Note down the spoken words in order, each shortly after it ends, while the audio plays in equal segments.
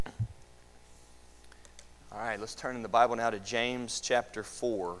All right, let's turn in the Bible now to James chapter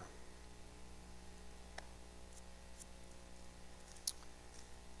 4.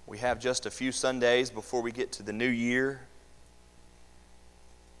 We have just a few Sundays before we get to the new year.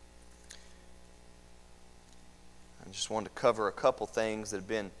 I just wanted to cover a couple things that have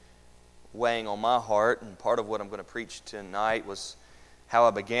been weighing on my heart, and part of what I'm going to preach tonight was how I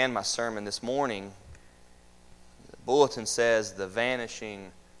began my sermon this morning. The bulletin says, the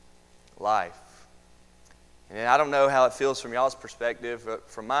vanishing life. And I don't know how it feels from y'all's perspective, but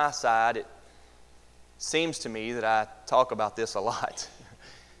from my side, it seems to me that I talk about this a lot.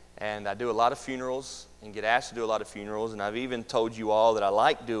 And I do a lot of funerals and get asked to do a lot of funerals, and I've even told you all that I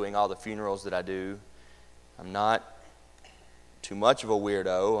like doing all the funerals that I do. I'm not too much of a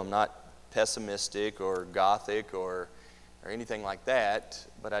weirdo. I'm not pessimistic or gothic or anything like that,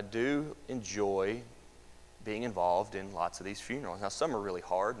 but I do enjoy being involved in lots of these funerals. Now, some are really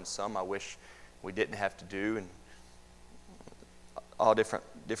hard, and some I wish we didn't have to do, and all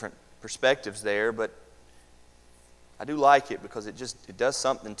different perspectives there, but I do like it because it does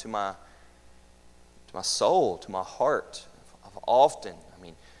something to my soul, to my heart. Often,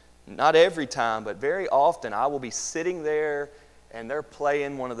 not every time, but very often I will be sitting there and they're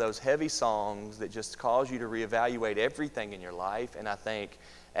playing one of those heavy songs that just cause you to reevaluate everything in your life, and I think,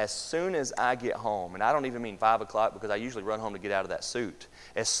 as soon as I get home, and I don't even mean 5 o'clock because I usually run home to get out of that suit.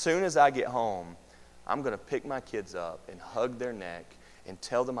 As soon as I get home, I'm going to pick my kids up and hug their neck and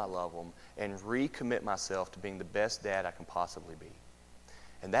tell them I love them and recommit myself to being the best dad I can possibly be.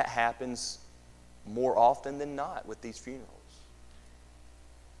 And that happens more often than not with these funerals.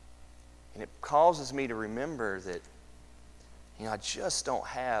 And it causes me to remember that, I just don't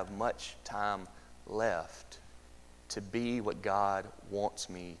have much time left to be what God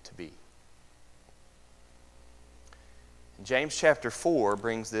wants me to be. And James chapter 4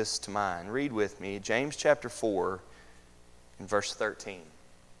 brings this to mind. Read with me, James chapter 4 and verse 13.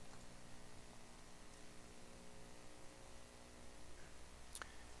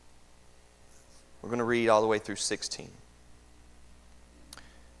 We're going to read all the way through 16.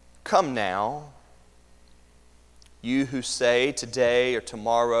 Come now, you who say today or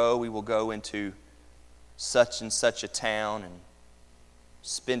tomorrow we will go into such and such a town and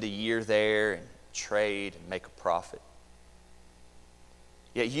spend a year there and trade and make a profit.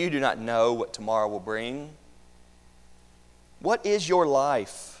 Yet you do not know what tomorrow will bring. What is your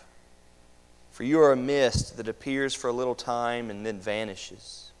life? For you are a mist that appears for a little time and then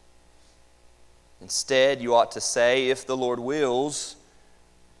vanishes. Instead, you ought to say, if the Lord wills,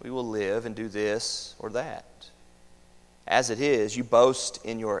 we will live and do this or that. As it is, you boast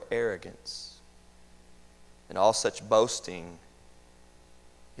in your arrogance. And all such boasting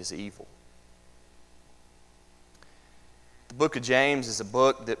is evil. The book of James is a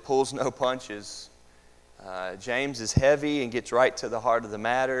book that pulls no punches. James is heavy and gets right to the heart of the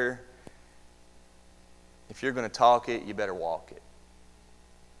matter. If you're going to talk it, you better walk it.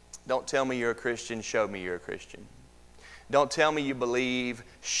 Don't tell me you're a Christian, show me you're a Christian. Don't tell me you believe,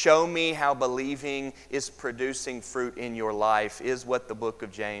 show me how believing is producing fruit in your life, is what the book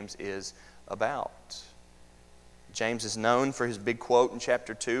of James is about. James is known for his big quote in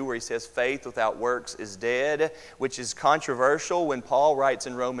chapter 2 where he says, faith without works is dead, which is controversial when Paul writes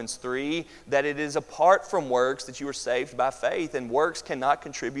in Romans 3 that it is apart from works that you are saved by faith, and works cannot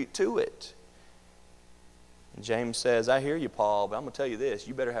contribute to it. And James says, I hear you, Paul, but I'm going to tell you this,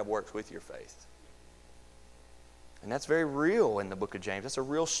 you better have works with your faith. And that's very real in the book of James. That's a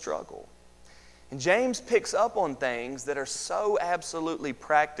real struggle. And James picks up on things that are so absolutely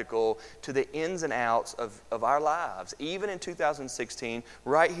practical to the ins and outs of our lives, even in 2016,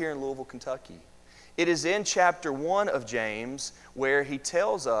 right here in Louisville, Kentucky. It is in chapter 1 of James where he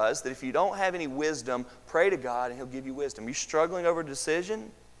tells us that if you don't have any wisdom, pray to God and He'll give you wisdom. You're struggling over a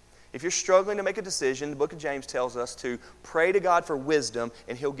decision? If you're struggling to make a decision, the book of James tells us to pray to God for wisdom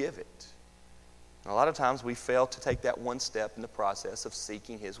and He'll give it. And a lot of times we fail to take that one step in the process of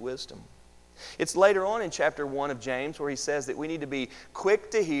seeking His wisdom. It's later on in chapter 1 of James where he says that we need to be quick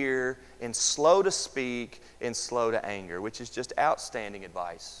to hear and slow to speak and slow to anger, which is just outstanding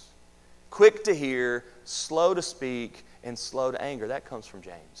advice. Quick to hear, slow to speak, and slow to anger. That comes from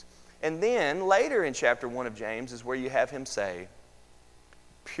James. And then later in chapter 1 of James is where you have him say,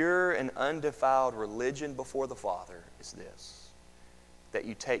 pure and undefiled religion before the Father is this, that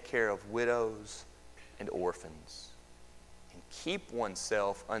you take care of widows and orphans, keep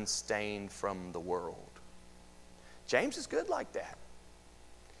oneself unstained from the world. James is good like that.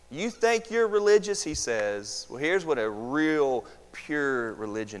 You think you're religious, he says. Well, here's what a real pure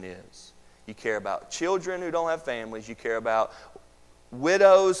religion is. You care about children who don't have families. You care about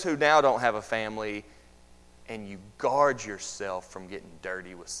widows who now don't have a family. and you guard yourself from getting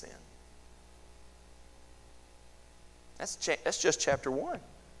dirty with sin. That's just chapter 1.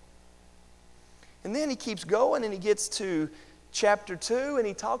 And then he keeps going and he gets to chapter 2 and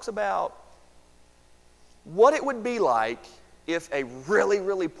he talks about what it would be like if a really,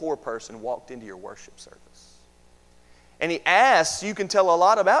 really poor person walked into your worship service. And he asks, you can tell a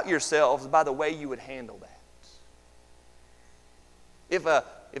lot about yourselves by the way you would handle that.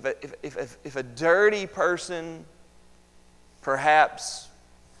 If a dirty person, perhaps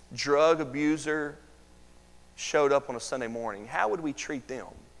drug abuser, showed up on a Sunday morning, how would we treat them?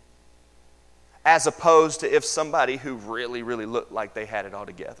 As opposed to if somebody who really, really looked like they had it all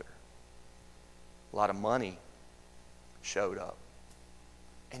together, a lot of money, showed up.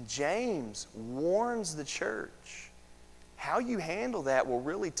 And James warns the church, how you handle that will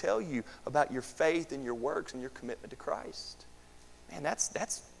really tell you about your faith and your works and your commitment to Christ. Man,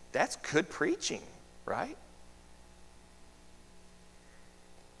 that's good preaching, right?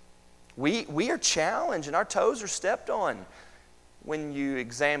 We are challenged and our toes are stepped on when you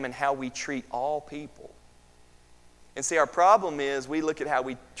examine how we treat all people. And see, our problem is we look at how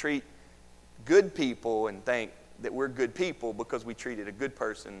we treat good people and think that we're good people because we treated a good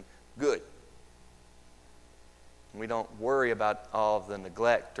person good. And we don't worry about all of the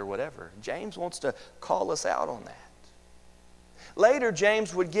neglect or whatever. James wants to call us out on that. Later,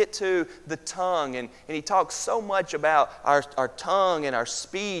 James would get to the tongue, and he talks so much about our tongue and our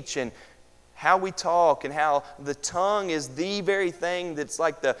speech and how we talk, and how the tongue is the very thing that's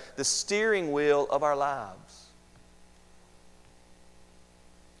like the steering wheel of our lives.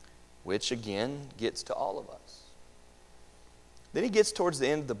 Which, again, gets to all of us. Then he gets towards the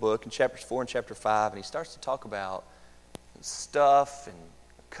end of the book in chapters 4 and chapter 5, and he starts to talk about stuff and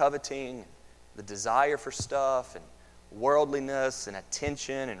coveting, the desire for stuff, and worldliness and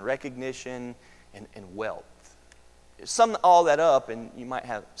attention and recognition and wealth. Sum all that up and you might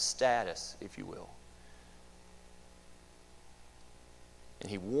have status, if you will. And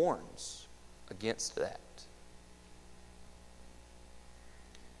he warns against that.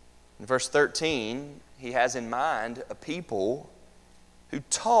 In verse 13, he has in mind a people who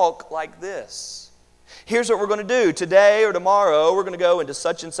talk like this. Here's what we're going to do. Today or tomorrow, we're going to go into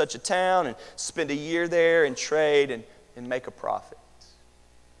such and such a town and spend a year there and trade and make a profit.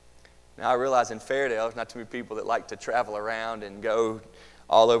 Now, I realize in Fairdale, there's not too many people that like to travel around and go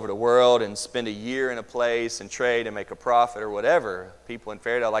all over the world and spend a year in a place and trade and make a profit or whatever. People in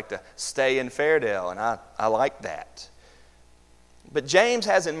Fairdale like to stay in Fairdale, and I like that. But James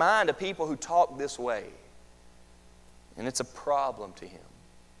has in mind a people who talk this way, and it's a problem to him.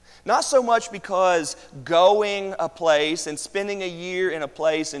 Not so much because going a place and spending a year in a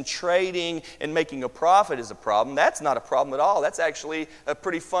place and trading and making a profit is a problem. That's not a problem at all. That's actually a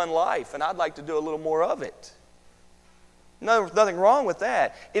pretty fun life, and I'd like to do a little more of it. No, nothing wrong with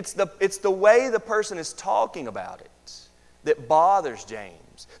that. It's the way the person is talking about it that bothers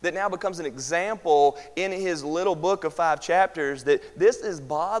James, that now becomes an example in his little book of 5 chapters that this is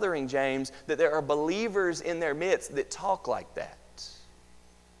bothering James, that there are believers in their midst that talk like that.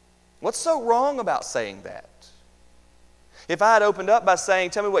 What's so wrong about saying that? If I had opened up by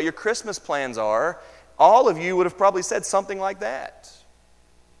saying, tell me what your Christmas plans are, all of you would have probably said something like that.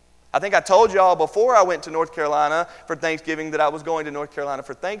 I think I told you all before I went to North Carolina for Thanksgiving that I was going to North Carolina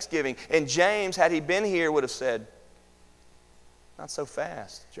for Thanksgiving. And James, had he been here, would have said, not so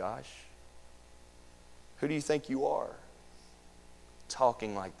fast, Josh. Who do you think you are?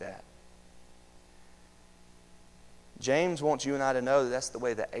 Talking like that. James wants you and I to know that that's the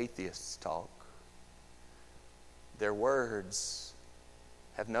way the atheists talk. Their words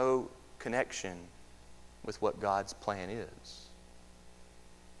have no connection with what God's plan is.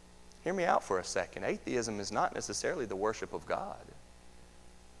 Hear me out for a second. Atheism is not necessarily the worship of God.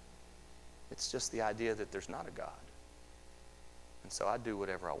 It's just the idea that there's not a God. And so I do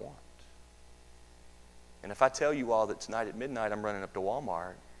whatever I want. And if I tell you all that tonight at midnight I'm running up to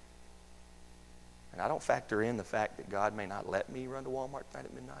Walmart, and I don't factor in the fact that God may not let me run to Walmart tonight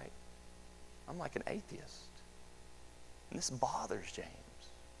at midnight, I'm like an atheist. And this bothers James.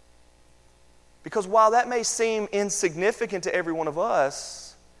 Because while that may seem insignificant to every one of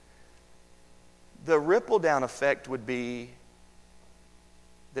us, the ripple down effect would be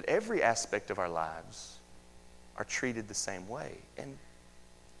that every aspect of our lives are treated the same way. And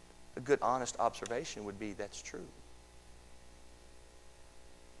a good, honest observation would be that's true.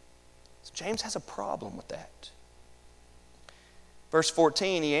 So James has a problem with that. Verse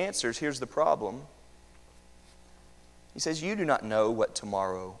 14, he answers, here's the problem. He says, you do not know what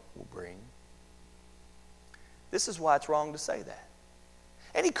tomorrow will bring. This is why it's wrong to say that.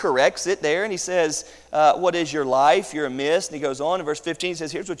 And he corrects it there, and he says, what is your life? You're a mist. And he goes on in verse 15, he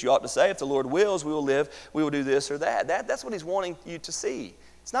says, here's what you ought to say. If the Lord wills, we will live, we will do this or that. That's what he's wanting you to see.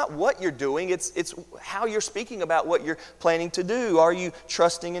 It's not what you're doing, it's how you're speaking about what you're planning to do. Are you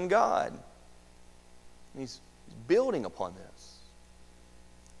trusting in God? And he's building upon this.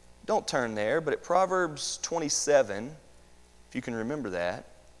 Don't turn there, but at Proverbs 27, if you can remember that,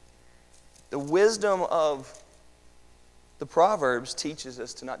 the wisdom of the Proverbs teaches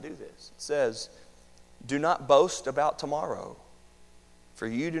us to not do this. It says, do not boast about tomorrow, for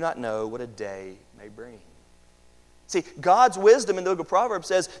you do not know what a day may bring. See, God's wisdom in the book of Proverbs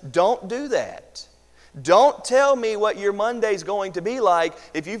says, don't do that. Don't tell me what your Monday's going to be like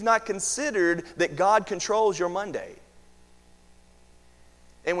if you've not considered that God controls your Monday.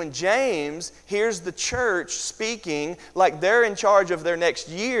 And when James hears the church speaking like they're in charge of their next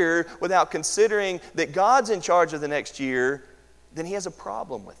year without considering that God's in charge of the next year, then he has a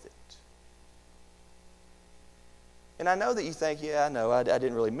problem with it. And I know that you think, yeah, I know, I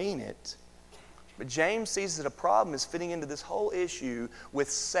didn't really mean it. But James sees that a problem is fitting into this whole issue with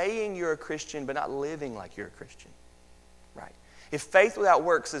saying you're a Christian but not living like you're a Christian. Right? If faith without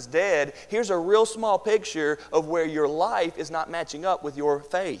works is dead, here's a real small picture of where your life is not matching up with your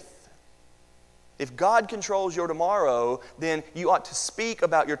faith. If God controls your tomorrow, then you ought to speak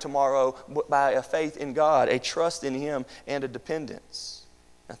about your tomorrow by a faith in God, a trust in Him, and a dependence.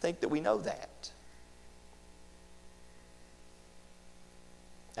 I think that we know that.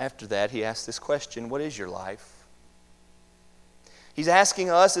 After that, he asks this question, what is your life? He's asking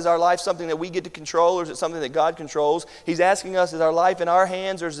us, is our life something that we get to control, or is it something that God controls? He's asking us, is our life in our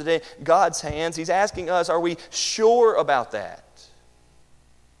hands or is it in God's hands? He's asking us, are we sure about that?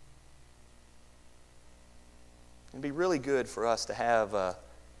 It'd be really good for us to have a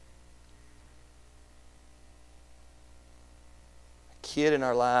kid in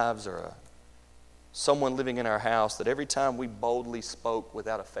our lives or someone living in our house that every time we boldly spoke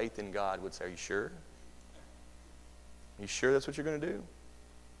without a faith in God would say, are you sure? You sure that's what you're going to do?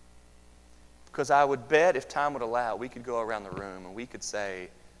 Because I would bet if time would allow, we could go around the room and we could say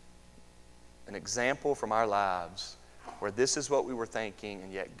an example from our lives where this is what we were thinking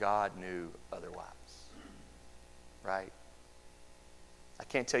and yet God knew otherwise. Right? I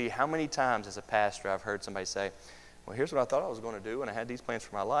can't tell you how many times as a pastor I've heard somebody say, well, here's what I thought I was going to do and I had these plans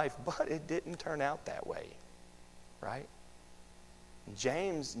for my life, but it didn't turn out that way. Right?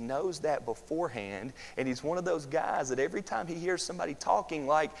 James knows that beforehand, and he's one of those guys that every time he hears somebody talking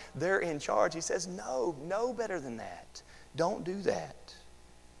like they're in charge, he says, no, know better than that. Don't do that.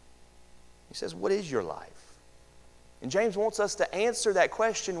 He says, what is your life? And James wants us to answer that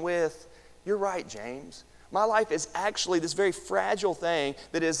question with, you're right, James. My life is actually this very fragile thing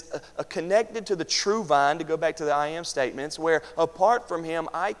that is connected to the true vine, to go back to the I am statements, where apart from Him,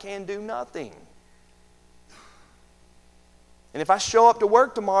 I can do nothing. And if I show up to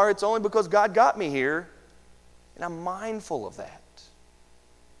work tomorrow, it's only because God got me here, and I'm mindful of that.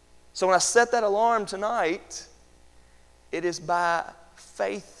 So when I set that alarm tonight, it is by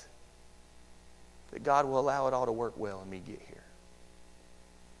faith that God will allow it all to work well and me get here.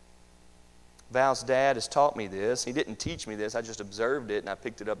 Val's dad has taught me this. He didn't teach me this. I just observed it, and I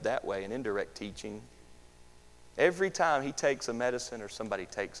picked it up that way, an indirect teaching. Every time he takes a medicine or somebody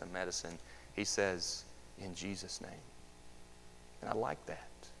takes a medicine, he says, in Jesus' name. And I like that.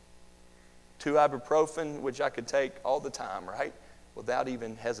 2 ibuprofen, which I could take all the time, right? Without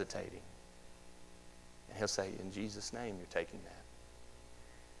even hesitating. And he'll say, in Jesus' name, you're taking that.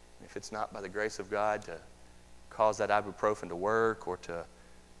 And if it's not by the grace of God to cause that ibuprofen to work or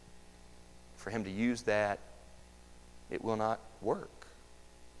for him to use that, it will not work.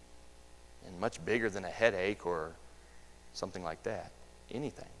 And much bigger than a headache or something like that.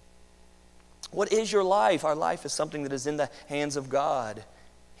 Anything. What is your life? Our life is something that is in the hands of God.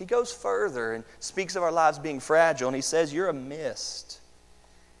 He goes further and speaks of our lives being fragile, and he says, you're a mist.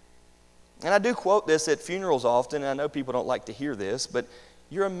 And I do quote this at funerals often, and I know people don't like to hear this, but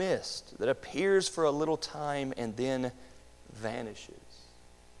you're a mist that appears for a little time and then vanishes.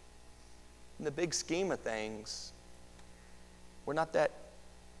 In the big scheme of things, we're not that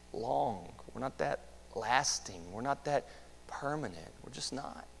long. We're not that lasting. We're not that permanent. We're just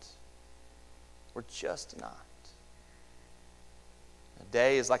not. We're just not. A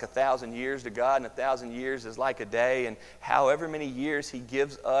day is like 1,000 years to God, and 1,000 years is like a day. And however many years He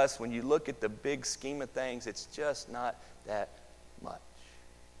gives us, when you look at the big scheme of things, it's just not that much.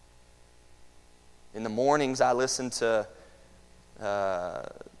 In the mornings, I listen to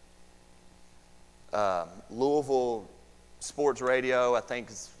Louisville sports radio. I think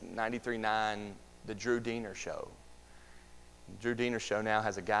it's 93.9, the Drew Diener Show. Drew Diener's show now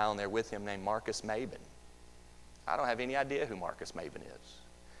has a guy on there with him named Marcus Maben. I don't have any idea who Marcus Maben is.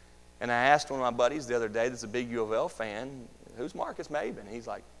 And I asked one of my buddies the other day that's a big U of L fan, who's Marcus Maben? He's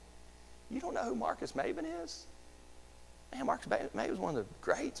like, you don't know who Marcus Maben is? Man, Marcus Maben was one of the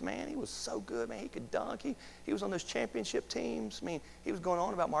greats, man. He was so good, man. He could dunk. He was on those championship teams. I mean, he was going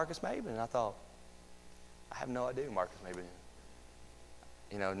on about Marcus Maben, and I thought, I have no idea who Marcus Maben is.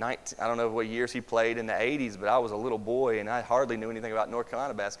 You know, I don't know what years he played in the 80s, but I was a little boy, and I hardly knew anything about North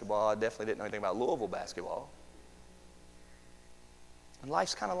Carolina basketball. I definitely didn't know anything about Louisville basketball. And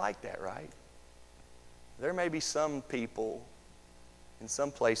life's kind of like that, right? There may be some people in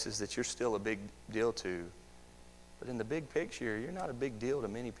some places that you're still a big deal to, but in the big picture, you're not a big deal to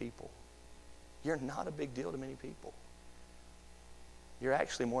many people. You're not a big deal to many people. You're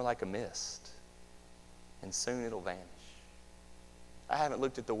actually more like a mist, and soon it'll vanish. I haven't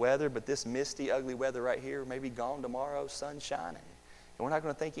looked at the weather, but this misty, ugly weather right here may be gone tomorrow, sun shining, and we're not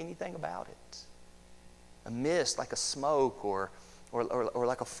going to think anything about it. A mist like a smoke or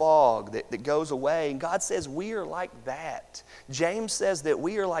like a fog that goes away. And God says we are like that. James says that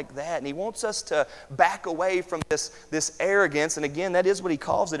we are like that. And he wants us to back away from this arrogance. And again, that is what he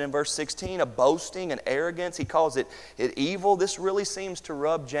calls it in verse 16, a boasting and arrogance. He calls it evil. This really seems to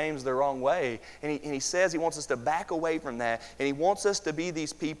rub James the wrong way. And he says he wants us to back away from that. And he wants us to be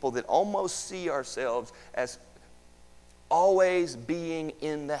these people that almost see ourselves as always being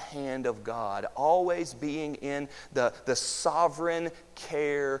in the hand of God, always being in the sovereign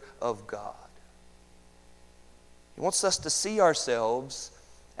care of God. He wants us to see ourselves,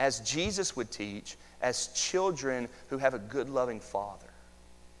 as Jesus would teach, as children who have a good, loving Father.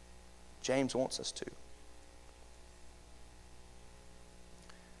 James wants us to.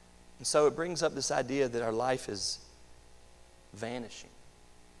 And so it brings up this idea that our life is vanishing.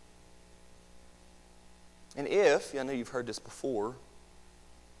 And I know you've heard this before,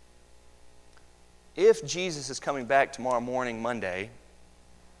 if Jesus is coming back tomorrow morning, Monday,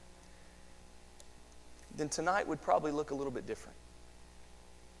 then tonight would probably look a little bit different.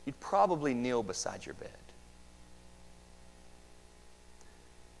 You'd probably kneel beside your bed.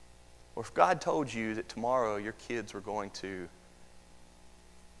 Or if God told you that tomorrow your kids were going to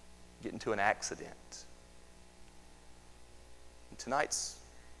get into an accident, and tonight's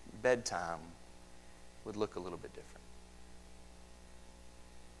bedtime would look a little bit different.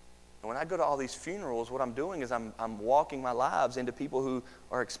 And when I go to all these funerals, what I'm doing is I'm walking my lives into people who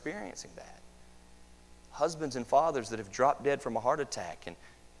are experiencing that. Husbands and fathers that have dropped dead from a heart attack. And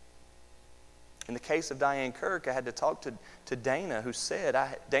in the case of Diane Kirk, I had to talk to Dana, who said,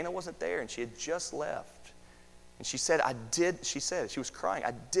 Dana wasn't there and she had just left. And she said, she was crying,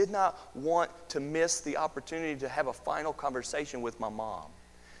 I did not want to miss the opportunity to have a final conversation with my mom.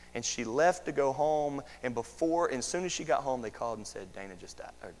 And she left to go home, and as soon as she got home, they called and said, Diane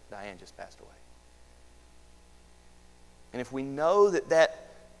just passed away. And if we know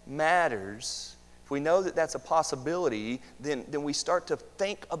that matters, if we know that that's a possibility, then we start to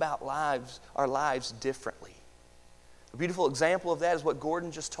think about our lives differently. A beautiful example of that is what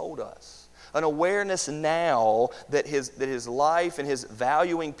Gordon just told us. An awareness now that his life and his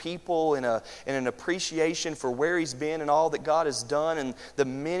valuing people and an appreciation for where he's been and all that God has done and the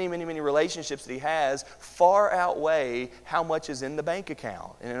many, many, many relationships that he has far outweigh how much is in the bank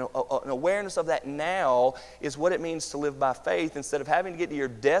account. And an awareness of that now is what it means to live by faith instead of having to get to your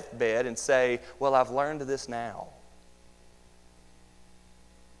deathbed and say, well, I've learned this now.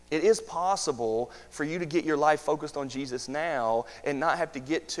 It is possible for you to get your life focused on Jesus now and not have to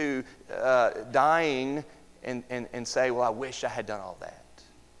get to dying and say, well, I wish I had done all that.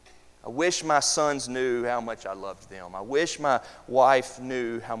 I wish my sons knew how much I loved them. I wish my wife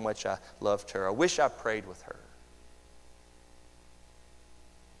knew how much I loved her. I wish I prayed with her.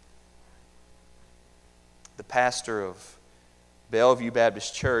 The pastor of Bellevue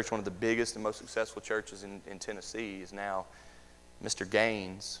Baptist Church, one of the biggest and most successful churches in Tennessee, is now Mr.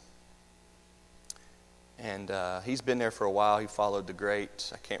 Gaines. And he's been there for a while. He followed the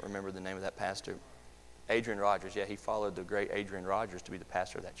great, I can't remember the name of that pastor, Adrian Rogers. Yeah, he followed the great Adrian Rogers to be the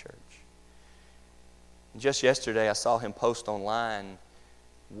pastor of that church. And just yesterday, I saw him post online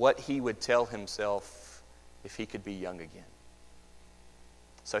what he would tell himself if he could be young again.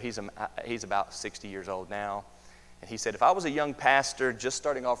 So he's about 60 years old now. And he said, if I was a young pastor just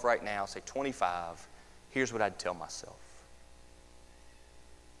starting off right now, say 25, here's what I'd tell myself.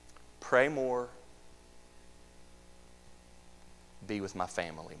 Pray more. Be with my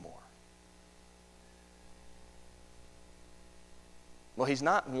family more. Well, he's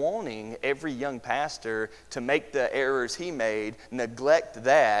not wanting every young pastor to make the errors he made, neglect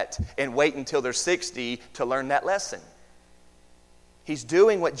that, and wait until they're 60 to learn that lesson. He's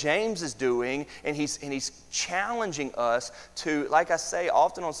doing what James is doing, and he's challenging us to, like I say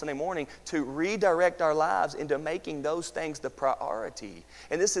often on Sunday morning, to redirect our lives into making those things the priority.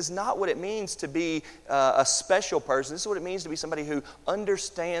 And this is not what it means to be a special person. This is what it means to be somebody who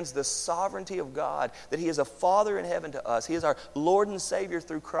understands the sovereignty of God, that He is a Father in heaven to us. He is our Lord and Savior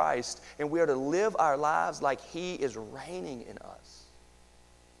through Christ, and we are to live our lives like He is reigning in us.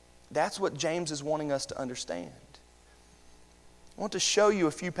 That's what James is wanting us to understand. I want to show you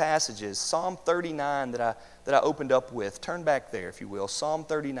a few passages. Psalm 39 that I opened up with. Turn back there, if you will. Psalm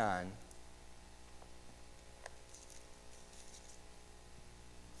 39.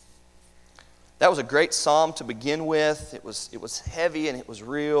 That was a great psalm to begin with. It was heavy and it was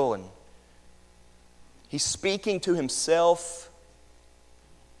real. And he's speaking to himself.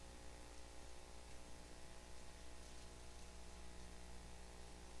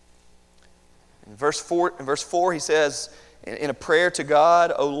 In verse 4 he says, in a prayer to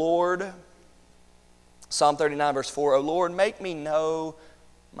God, O Lord, Psalm 39, verse 4, O Lord, make me know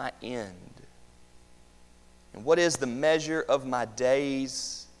my end. And what is the measure of my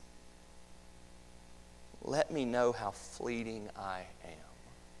days? Let me know how fleeting I am.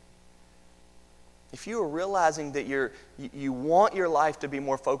 If you are realizing that you want your life to be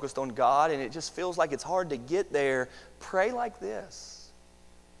more focused on God and it just feels like it's hard to get there, pray like this.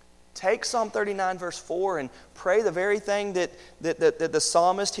 Take Psalm 39, verse 4, and pray the very thing that the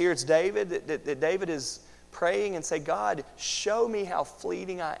psalmist here, it's David, that David is praying and say, God, show me how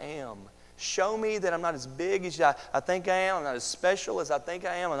fleeting I am. Show me that I'm not as big as I think I am. I'm not as special as I think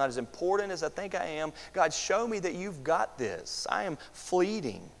I am. I'm not as important as I think I am. God, show me that you've got this. I am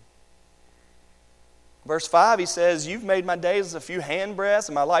fleeting. Verse 5, he says, you've made my days as a few handbreadths,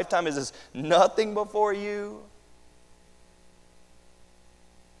 and my lifetime is as nothing before you.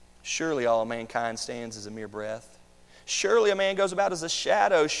 Surely all mankind stands as a mere breath. Surely a man goes about as a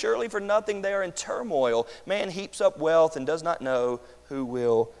shadow. Surely for nothing they are in turmoil. Man heaps up wealth and does not know who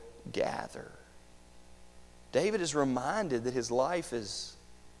will gather. David is reminded that his life is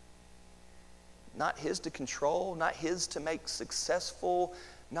not his to control, not his to make successful,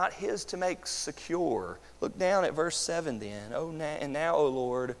 not his to make secure. Look down at verse 7 then. And now, O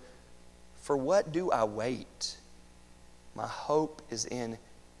Lord, for what do I wait? My hope is in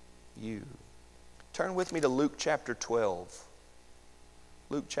you. Turn with me to Luke chapter 12.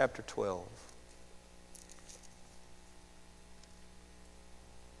 Luke chapter 12.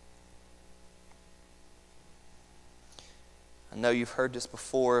 I know you've heard this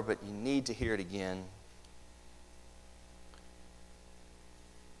before, but you need to hear it again.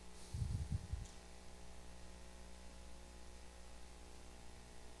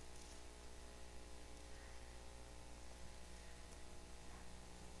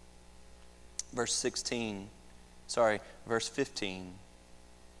 Verse 15.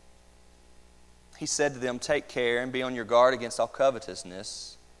 He said to them, take care and be on your guard against all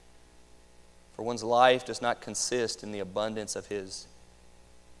covetousness, for one's life does not consist in the abundance of his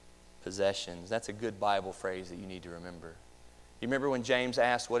possessions. That's a good Bible phrase that you need to remember. You remember when James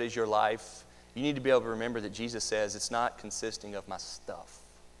asked, what is your life? You need to be able to remember that Jesus says, it's not consisting of my stuff.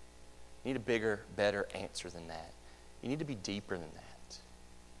 You need a bigger, better answer than that. You need to be deeper than that.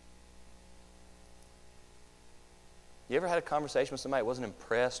 You ever had a conversation with somebody that wasn't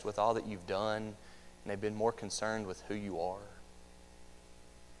impressed with all that you've done and they've been more concerned with who you are?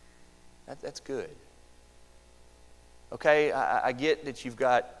 That's good. Okay, I get that you've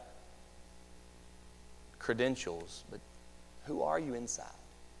got credentials, but who are you inside?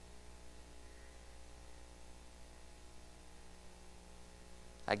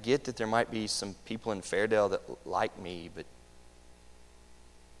 I get that there might be some people in Fairdale that like me, but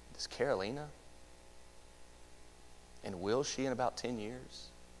does Carolina? And will she in about 10 years?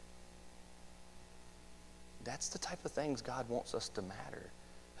 That's the type of things God wants us to matter.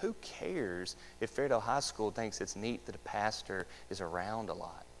 Who cares if Fairdale High School thinks it's neat that a pastor is around a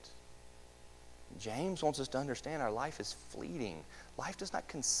lot? James wants us to understand our life is fleeting. Life does not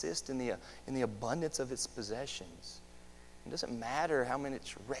consist in the abundance of its possessions. It doesn't matter how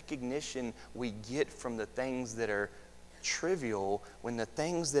much recognition we get from the things that are trivial when the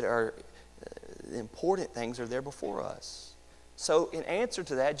things that are the important things are there before us. So in answer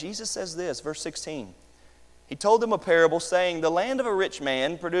to that, Jesus says this, verse 16. He told them a parable saying, the land of a rich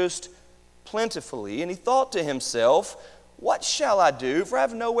man produced plentifully, and he thought to himself, what shall I do, for I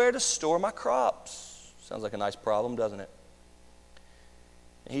have nowhere to store my crops? Sounds like a nice problem, doesn't it?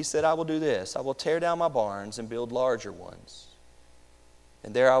 And he said, I will do this. I will tear down my barns and build larger ones,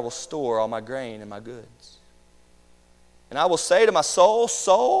 and there I will store all my grain and my goods. And I will say to my soul,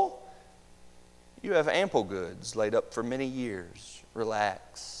 soul, you have ample goods laid up for many years.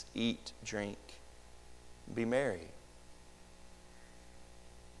 relax, eat, drink, be merry.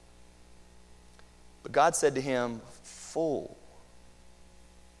 But God said to him, fool.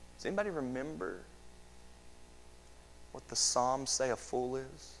 Does anybody remember what the Psalms say a fool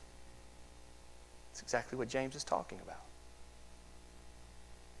is? It's exactly what James is talking about.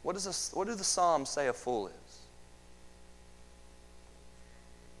 What do the Psalms say a fool is?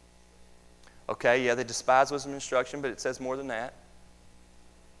 Okay, yeah, they despise wisdom and instruction, but it says more than that.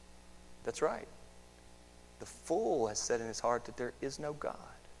 That's right. The fool has said in his heart that there is no God.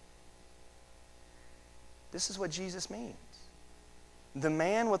 This is what Jesus means. The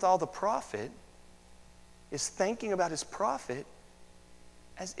man with all the profit is thinking about his profit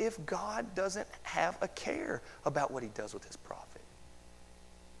as if God doesn't have a care about what he does with his profit.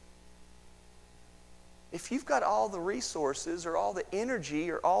 If you've got all the resources or all the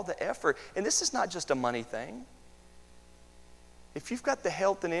energy or all the effort, and this is not just a money thing. If you've got the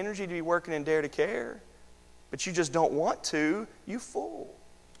health and energy to be working in Dare to Care, but you just don't want to, you fool.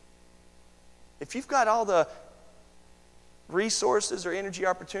 If you've got all the resources or energy,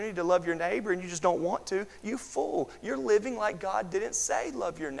 opportunity to love your neighbor and you just don't want to, you fool. You're living like God didn't say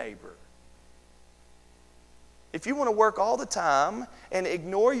love your neighbor. If you want to work all the time and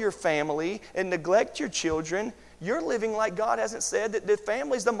ignore your family and neglect your children, you're living like God hasn't said that the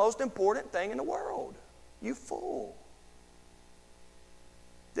family is the most important thing in the world. You fool.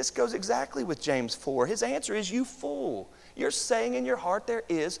 This goes exactly with James 4. His answer is, you fool. You're saying in your heart there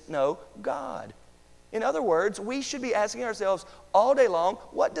is no God. In other words, we should be asking ourselves all day long,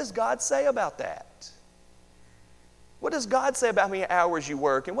 what does God say about that? What does God say about how many hours you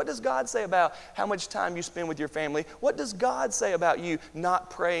work? And what does God say about how much time you spend with your family? What does God say about you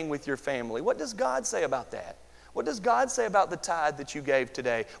not praying with your family? What does God say about that? What does God say about the tithe that you gave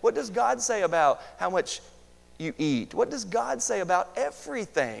today? What does God say about how much you eat? What does God say about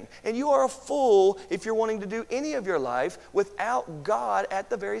everything? And you are a fool if you're wanting to do any of your life without God at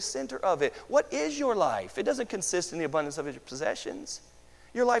the very center of it. What is your life? It doesn't consist in the abundance of your possessions.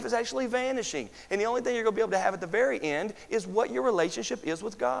 Your life is actually vanishing. And the only thing you're going to be able to have at the very end is what your relationship is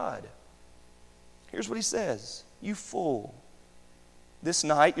with God. Here's what he says. You fool. This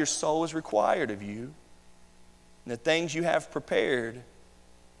night your soul is required of you. And the things you have prepared,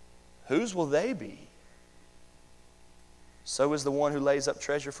 whose will they be? So is the one who lays up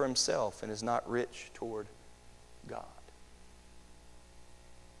treasure for himself and is not rich toward God.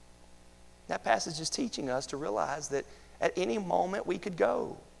 That passage is teaching us to realize that at any moment we could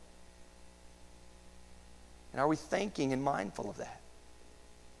go. And are we thinking and mindful of that?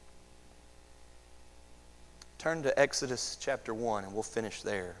 Turn to Exodus chapter 1 and we'll finish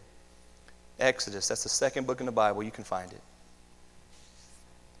there. Exodus, that's the second book in the Bible. You can find it.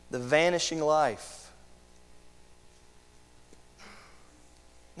 The vanishing life.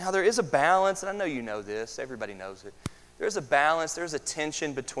 Now there is a balance, and I know you know this. Everybody knows it. There's a balance. There's a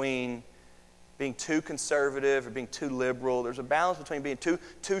tension between being too conservative or being too liberal. There's a balance between being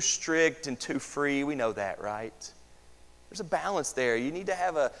too strict and too free. We know that, right? There's a balance there. You need to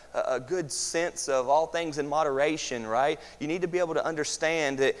have a good sense of all things in moderation, right? You need to be able to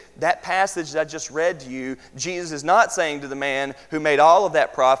understand that passage that I just read to you, Jesus is not saying to the man who made all of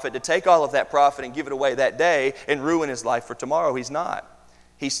that profit to take all of that profit and give it away that day and ruin his life for tomorrow. He's not.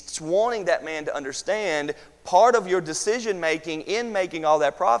 He's wanting that man to understand part of your decision making in making all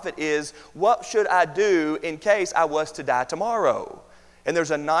that profit is, what should I do in case I was to die tomorrow? And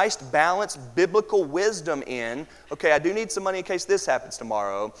there's a nice balanced biblical wisdom in, okay, I do need some money in case this happens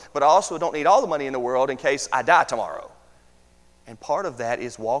tomorrow, but I also don't need all the money in the world in case I die tomorrow. And part of that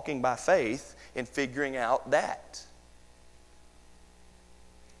is walking by faith and figuring out that.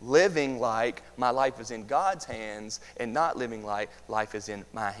 Living like my life is in God's hands and not living like life is in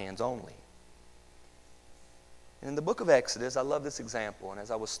my hands only. And in the book of Exodus, I love this example. And as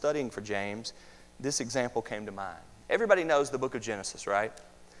I was studying for James, this example came to mind. Everybody knows the book of Genesis, right?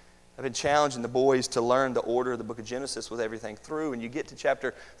 I've been challenging the boys to learn the order of the book of Genesis with everything through. And you get to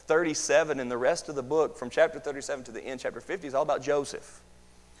chapter 37, and the rest of the book, from chapter 37 to the end, chapter 50, is all about Joseph.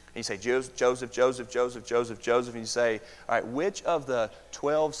 And you say, Joseph, Joseph, Joseph, Joseph, Joseph. And you say, all right, which of the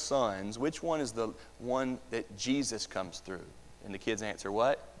 12 sons, which one is the one that Jesus comes through? And the kids answer,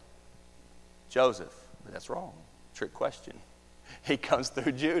 what? Joseph. But that's wrong. Trick question. He comes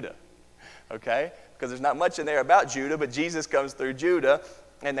through Judah. Okay? Because there's not much in there about Judah, but Jesus comes through Judah.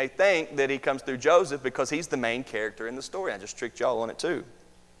 And they think that he comes through Joseph because he's the main character in the story. I just tricked y'all on it too.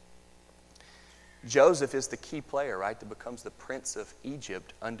 Joseph is the key player, right, that becomes the prince of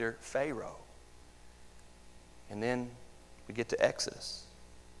Egypt under Pharaoh. And then we get to Exodus.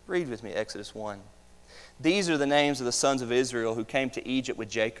 Read with me Exodus 1. These are the names of the sons of Israel who came to Egypt with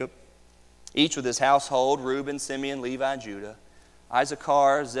Jacob, each with his household: Reuben, Simeon, Levi, and Judah,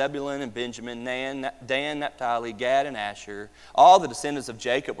 Issachar, Zebulun, and Benjamin, Dan, Naphtali, Gad, and Asher. All the descendants of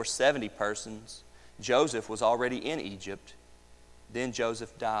Jacob were 70 persons. Joseph was already in Egypt. Then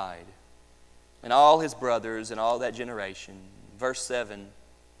Joseph died, and all his brothers and all that generation. Verse 7.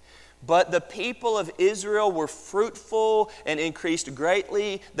 But the people of Israel were fruitful and increased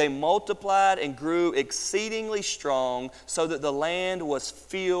greatly. They multiplied and grew exceedingly strong, so that the land was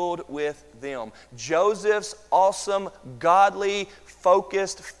filled with them. Joseph's awesome, godly,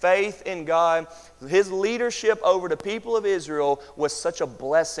 focused faith in God, his leadership over the people of Israel was such a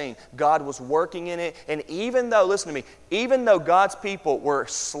blessing. God was working in it. And even though, listen to me, even though God's people were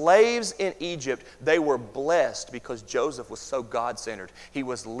slaves in Egypt, they were blessed because Joseph was so God-centered. He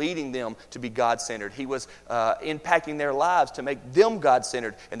was leading them to be God-centered. He was impacting their lives to make them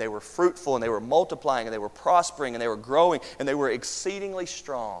God-centered. And they were fruitful, and they were multiplying, and they were prospering, and they were growing, and they were exceedingly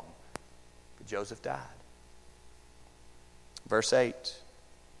strong. But Joseph died. Verse 8.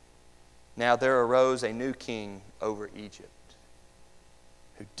 Now there arose a new king over Egypt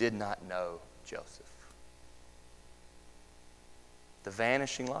who did not know Joseph. The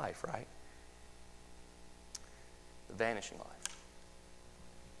vanishing life, right? The vanishing life.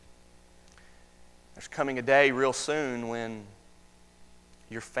 There's coming a day real soon when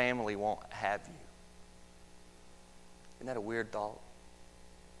your family won't have you. Isn't that a weird thought?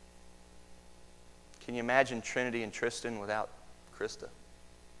 Can you imagine Trinity and Tristan without Krista?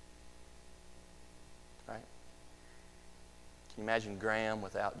 Right? Can you imagine Graham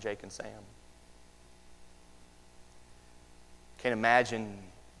without Jake and Sam? Can't imagine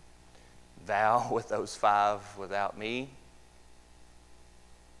Val with those 5 without me.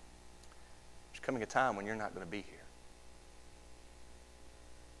 There's coming a time when you're not going to be here.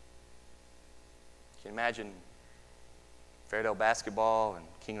 Can you imagine Fairdale basketball and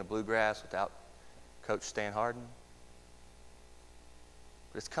King of Bluegrass without Coach Stan Harden?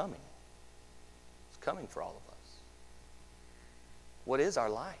 But it's coming. It's coming for all of us. What is our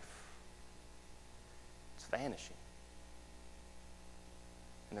life? It's vanishing.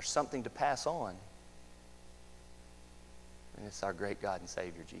 And there's something to pass on. And it's our great God and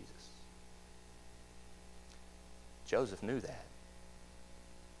Savior, Jesus. Joseph knew that.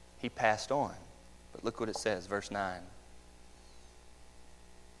 He passed on. But look what it says, verse 9.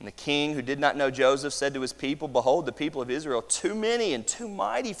 And the king, who did not know Joseph, said to his people, Behold, the people of Israel, too many and too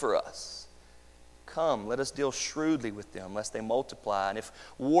mighty for us. Come, let us deal shrewdly with them, lest they multiply. And if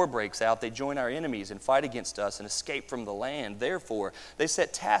war breaks out, they join our enemies and fight against us and escape from the land. Therefore, they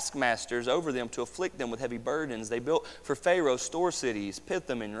set taskmasters over them to afflict them with heavy burdens. They built for Pharaoh store cities,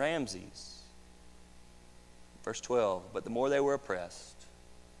 Pithom and Ramses. Verse 12, but the more they were oppressed,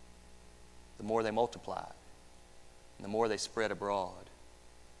 the more they multiplied, and the more they spread abroad.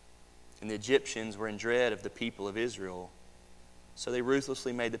 And the Egyptians were in dread of the people of Israel. So they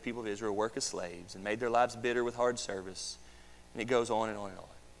ruthlessly made the people of Israel work as slaves and made their lives bitter with hard service. And it goes on and on and on.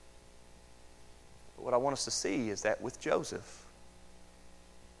 But what I want us to see is that with Joseph,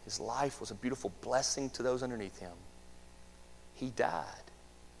 his life was a beautiful blessing to those underneath him. He died.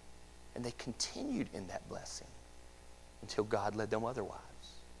 And they continued in that blessing until God led them otherwise.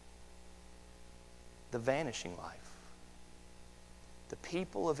 The vanishing life. The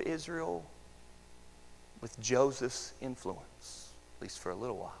people of Israel with Joseph's influence, at least for a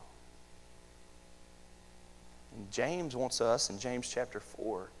little while. And James wants us in James chapter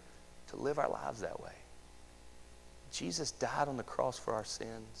 4 to live our lives that way. Jesus died on the cross for our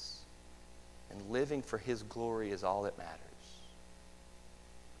sins, and living for his glory is all that matters.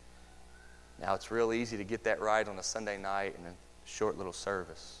 Now, it's real easy to get that right on a Sunday night in a short little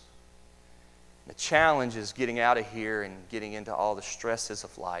service. The challenge is getting out of here and getting into all the stresses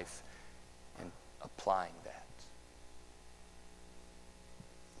of life and applying that.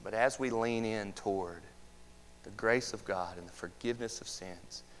 But as we lean in toward the grace of God and the forgiveness of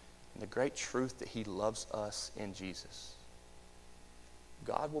sins and the great truth that he loves us in Jesus,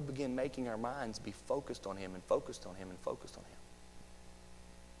 God will begin making our minds be focused on him and focused on him and focused on him.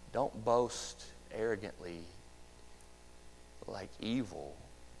 Don't boast arrogantly like evil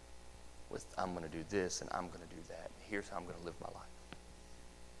with, I'm going to do this and I'm going to do that. And here's how I'm going to live my life.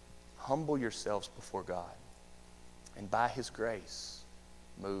 Humble yourselves before God. And by his grace,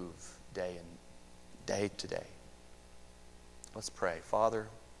 move day to day. Let's pray. Father,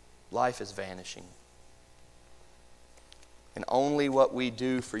 life is vanishing. And only what we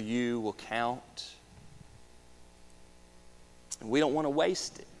do for you will count. And we don't want to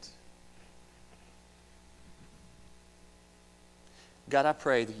waste it. God, I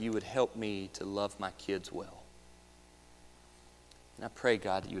pray that you would help me to love my kids well. And I pray,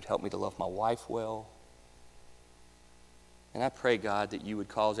 God, that you would help me to love my wife well. And I pray, God, that you would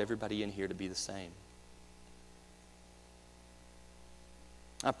cause everybody in here to be the same.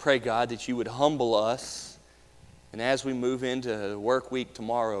 I pray, God, that you would humble us. And as we move into the work week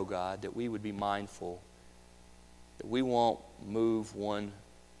tomorrow, God, that we would be mindful that we won't move one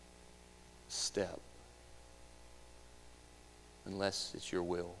step unless it's your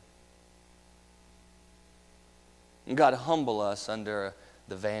will. And God, humble us under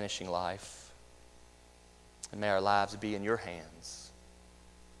the vanishing life. And may our lives be in your hands,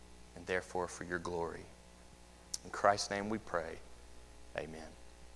 and therefore for your glory. In Christ's name we pray. Amen.